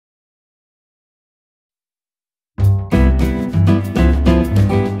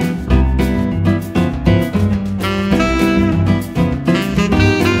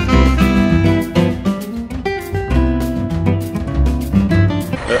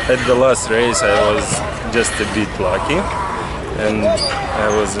at the last race I was just a bit lucky, and I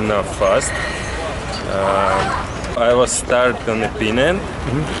was enough fast. I was start on the pin end,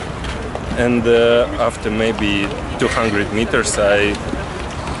 and after maybe 200 meters I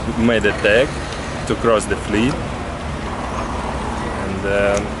made a tag to cross the fleet, and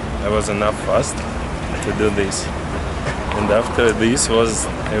I was enough fast to do this. And after this was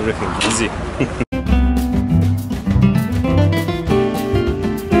everything easy.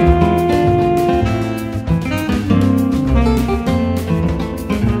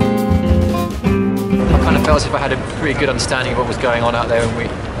 I felt as if I had a pretty good understanding of what was going on out there when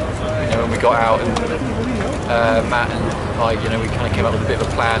we got out, and Matt and I, we kind of came up with a bit of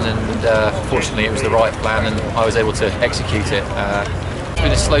a plan, and fortunately it was the right plan, and I was able to execute it. It's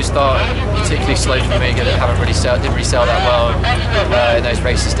been a slow start, particularly slow for me. Didn't really sail that well in those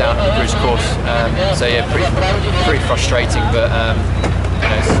races down on the cruise course. So yeah, pretty frustrating, but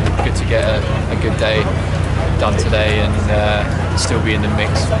it's good to get a good day done today and still be in the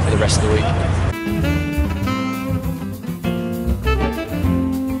mix for the rest of the week.